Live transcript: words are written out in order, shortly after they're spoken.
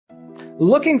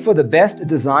Looking for the best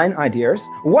design ideas?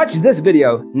 Watch this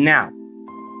video now.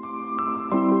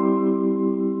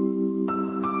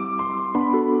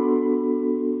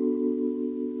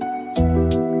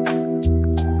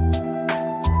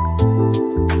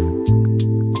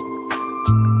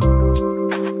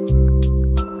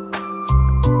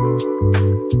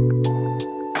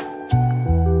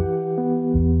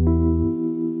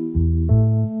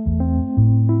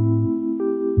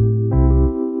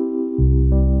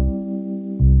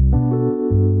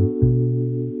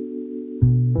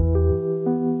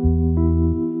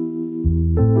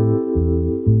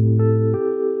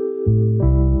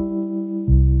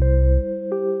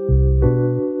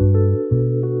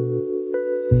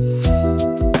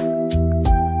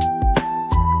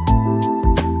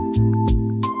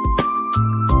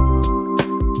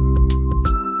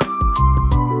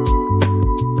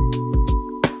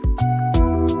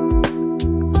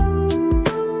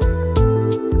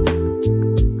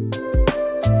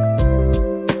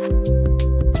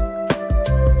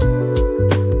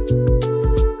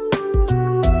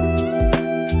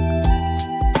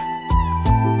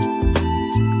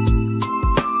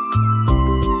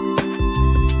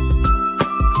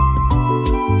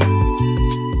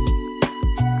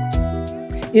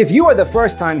 If you are the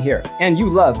first time here and you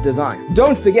love design,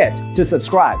 don't forget to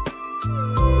subscribe.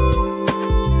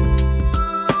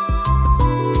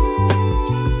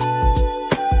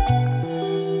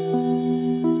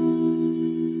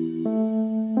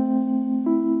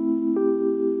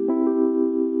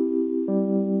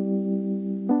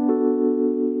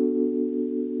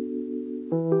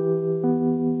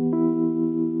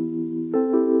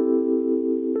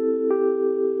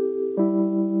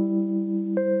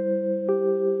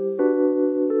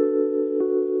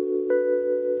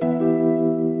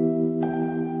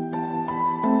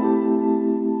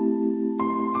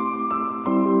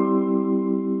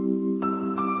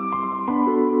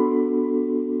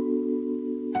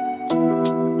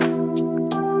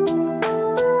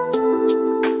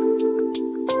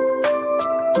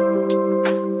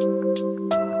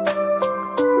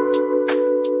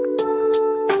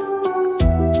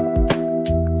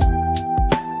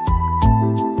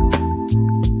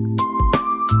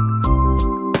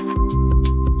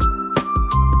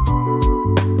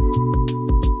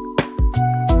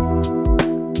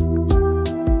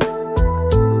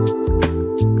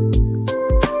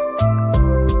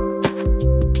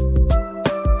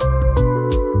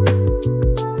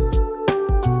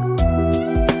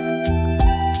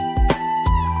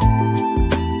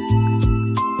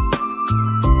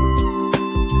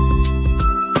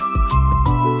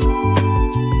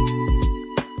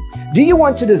 Do you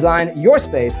want to design your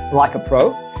space like a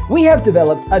pro? We have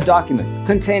developed a document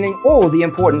containing all the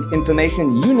important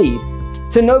information you need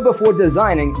to know before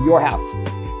designing your house.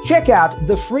 Check out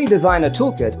the free designer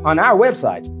toolkit on our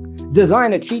website,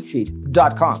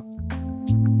 designercheatsheet.com.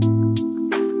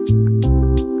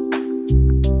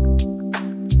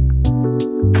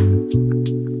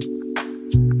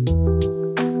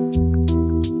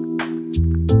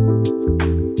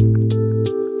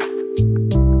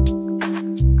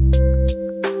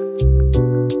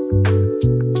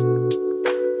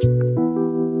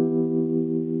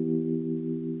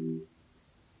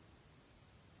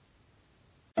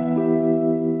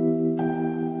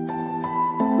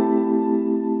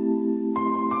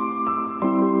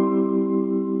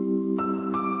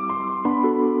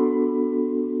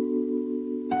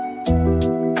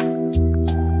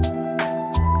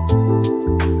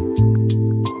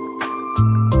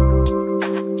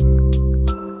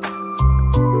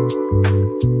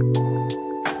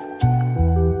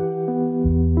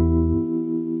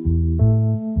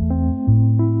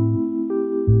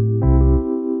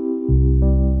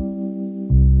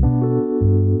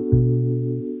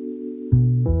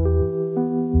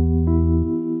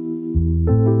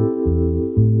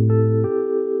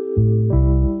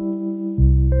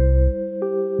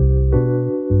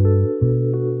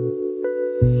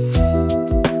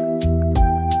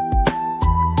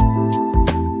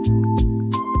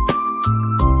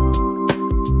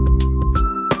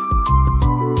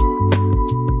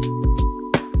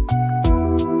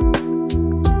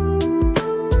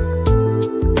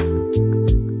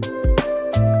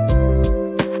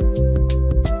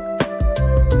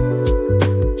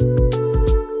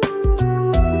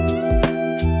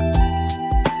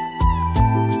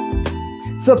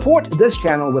 Support this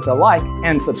channel with a like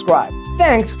and subscribe.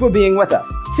 Thanks for being with us.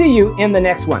 See you in the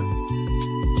next one.